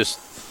if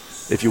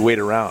you wait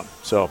around.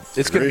 So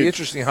it's going to be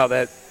interesting how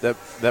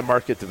that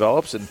market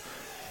develops and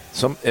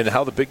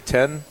how the Big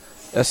Ten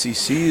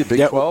SEC, the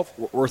Big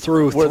 12. We're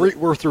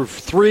through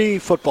three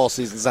football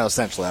seasons now,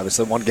 essentially.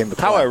 Obviously, one game to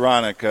play. How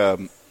ironic,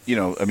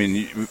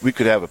 we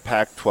could have a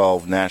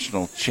Pac-12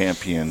 national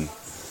champion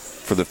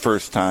for the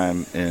first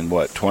time in,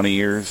 20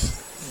 years?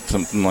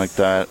 Something like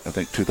that. I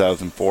think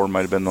 2004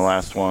 might have been the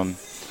last one.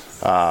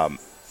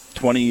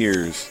 20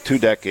 years, 2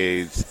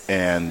 decades,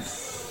 and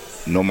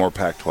no more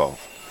Pac-12.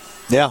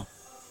 Yeah,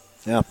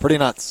 pretty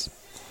nuts.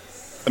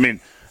 I mean,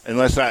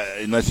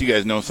 unless you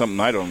guys know something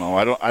I don't know.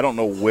 I don't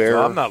know where.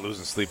 No, I'm not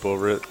losing sleep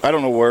over it. I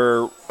don't know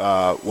where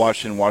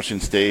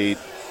Washington State,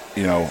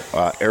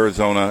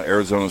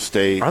 Arizona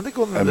State. Aren't they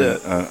going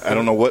to I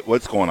don't know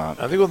what's going on.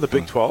 Are they going to the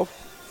Big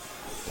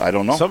 12? I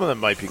don't know. Some of them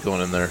might be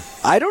going in there.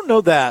 I don't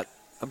know that.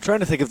 I'm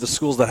trying to think of the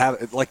schools that have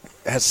it. Like,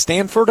 has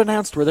Stanford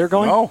announced where they're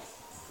going? No.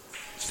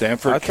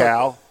 Stanford,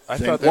 Cal. I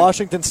thought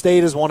Washington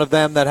State is one of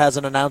them that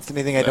hasn't announced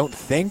anything, I don't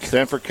think.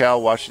 Stanford,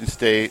 Cal, Washington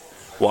State,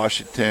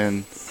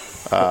 Washington.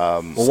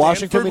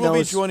 Washington will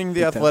be joining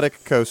the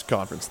Athletic Coast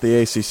Conference,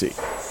 the ACC.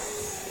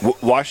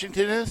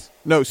 Washington is?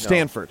 No,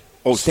 Stanford.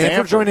 Oh,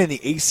 Stanford joining the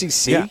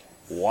ACC? Yeah.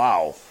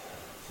 Wow.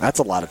 That's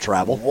a lot of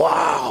travel.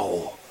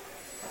 Wow.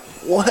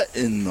 What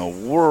in the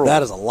world?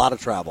 That is a lot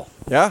of travel.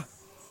 Yeah.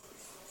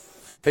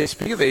 Hey,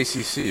 speaking of the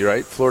ACC,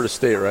 right? Florida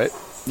State, right?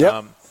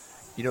 Yep.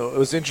 It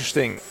was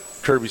interesting.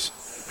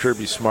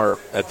 Kirby Smart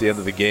at the end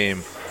of the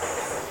game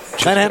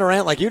kind of had a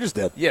rant like you just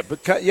did. Yeah,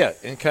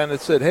 and kind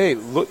of said, "Hey,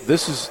 look,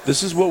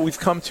 this is what we've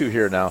come to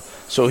here now."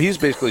 So he's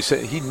basically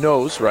saying he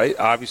knows, right?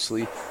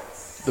 Obviously,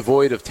 the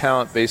void of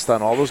talent based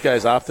on all those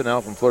guys opting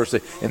out from Florida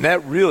State, and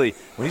that really,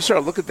 when you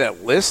start looking at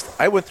that list,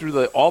 I went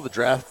through all the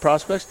draft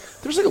prospects.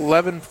 There's like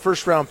 11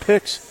 first-round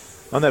picks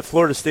on that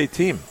Florida State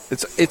team.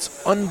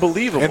 It's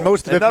unbelievable. And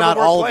most of them, not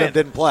all of them,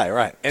 didn't play,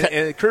 right?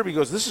 And Kirby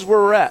goes, "This is where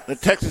we're at." The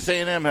Texas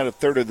A&M had a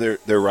third of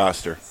their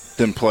roster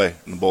didn't play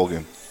in the bowl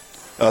game.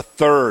 A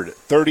third,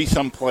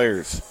 30-some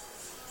players.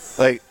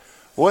 Like,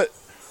 what?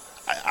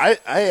 I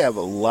have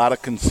a lot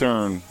of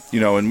concern,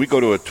 and we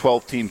go to a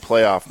 12-team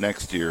playoff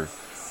next year.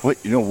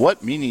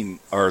 What meaning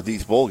are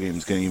these bowl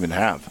games going to even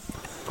have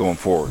going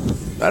forward?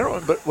 I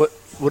don't. But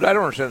what I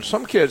don't understand,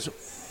 some kids,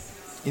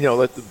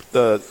 like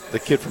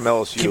the kid from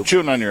LSU. Keep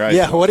chewing on your ice.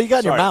 Yeah, what do you got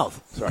in your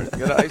mouth? Sorry, I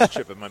got an ice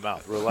chip in my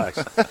mouth.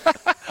 Relax.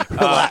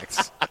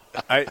 Relax.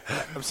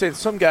 I'm saying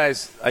some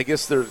guys, I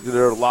guess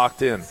they're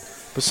locked in,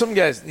 but some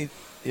guys need,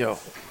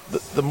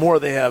 the more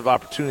they have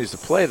opportunities to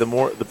play,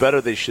 the better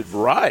they should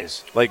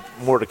rise. Like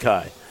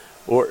Mordecai,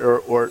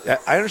 or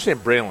I understand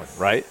Braylon,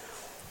 right?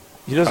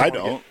 He doesn't. I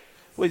don't.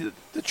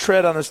 The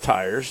tread on his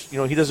tires.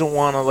 He doesn't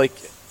want to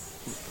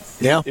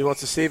Yeah. He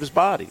wants to save his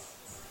body.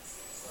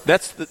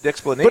 That's the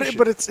explanation.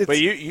 But it's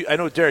I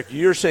know, Derek.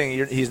 You're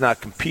saying he's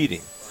not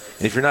competing.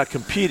 And if you're not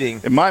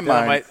competing, in my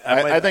mind,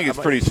 I think it's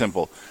pretty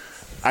simple.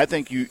 I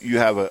think you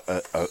have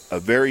a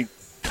very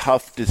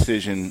tough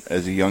decision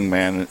as a young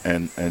man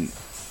and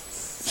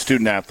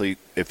student athlete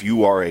if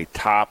you are a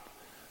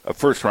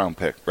first round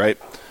pick, right?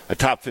 A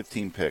top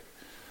 15 pick.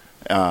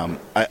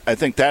 I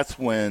think that's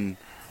when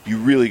you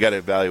really got to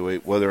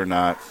evaluate whether or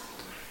not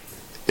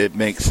it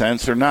makes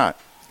sense or not.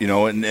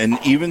 And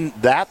even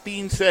that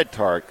being said,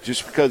 Tarek,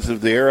 just because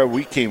of the era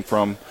we came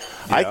from,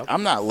 yeah.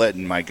 I'm not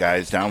letting my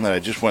guys down that I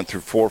just went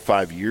through 4 or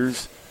 5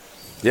 years.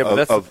 Yeah, but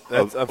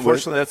that's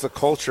unfortunately that's a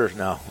culture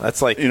now.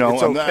 That's like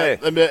it's okay.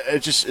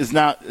 It's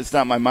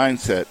not my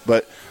mindset,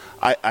 but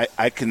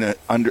I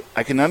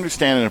can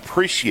understand and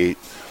appreciate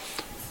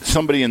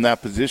somebody in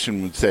that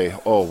position would say,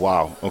 "Oh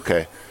wow,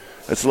 okay,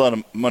 that's a lot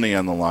of money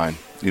on the line."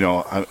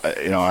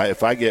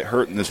 If I get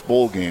hurt in this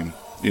bowl game,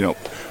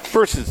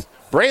 versus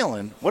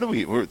Braylon, what are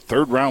we? We're a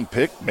 3rd round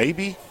pick,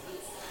 maybe.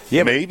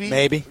 Yeah,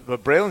 maybe.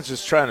 But Braylon's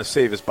just trying to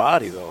save his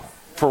body, though.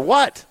 For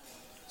what?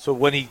 So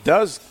when he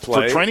does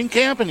play for training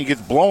camp and he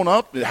gets blown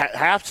up,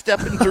 half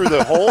stepping through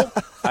the hole.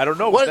 I don't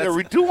know what are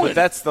we doing.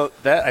 But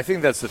I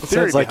think that's the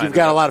theory. Sounds like you've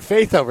got a lot of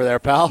faith over there,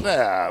 pal.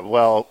 Yeah.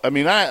 Well, I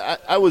mean,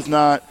 I was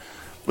not.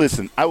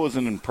 Listen, I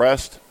wasn't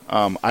impressed.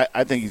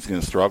 I think he's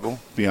going to struggle.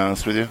 To be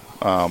honest with you,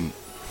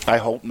 I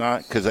hope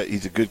not because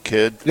he's a good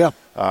kid. Yeah.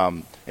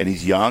 And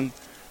he's young.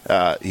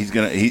 He's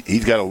got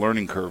a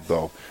learning curve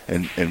though,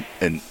 and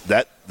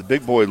that the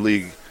big boy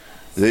league,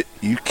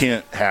 you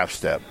can't half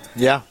step.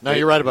 Yeah, no,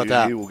 you're right about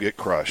that. You will get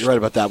crushed. You're right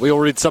about that. We will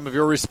read some of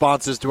your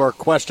responses to our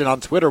question on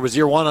Twitter. Was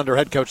year 1 under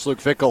head coach Luke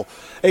Fickell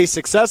a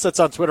success? That's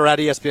on Twitter at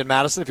ESPN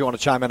Madison if you want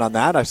to chime in on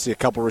that. I see a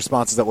couple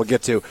responses that we'll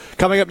get to.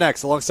 Coming up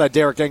next, alongside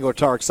Derek, Engler,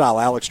 Tarek,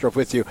 Saleh, Alex Strouf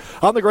with you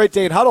on the Great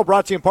Dane Huddle,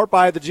 brought to you in part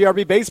by the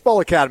GRB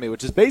Baseball Academy,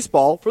 which is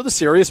baseball for the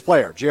serious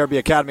player. GRB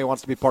Academy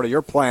wants to be part of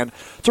your plan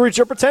to reach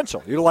your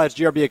potential. Utilize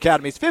GRB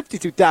Academy's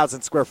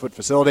 52,000 square foot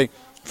facility,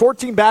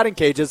 14 batting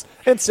cages,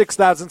 and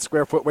 6,000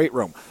 square foot weight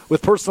room,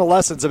 with personal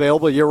lessons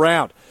available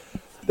year-round.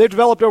 They've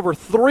developed over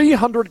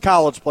 300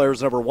 college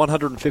players and over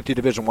 150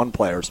 Division I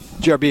players.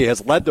 GRB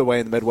has led the way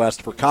in the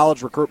Midwest for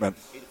college recruitment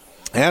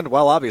and,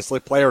 well, obviously,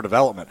 player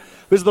development.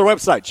 Visit their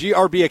website,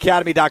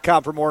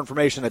 grbacademy.com, for more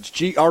information. That's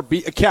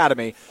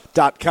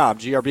grbacademy.com.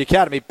 GRB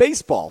Academy,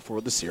 baseball for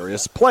the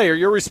serious player.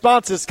 Your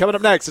responses coming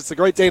up next. It's the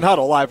Great Dane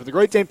Huddle, live from the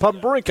Great Dane Pub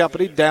and Brewing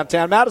Company,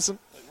 downtown Madison.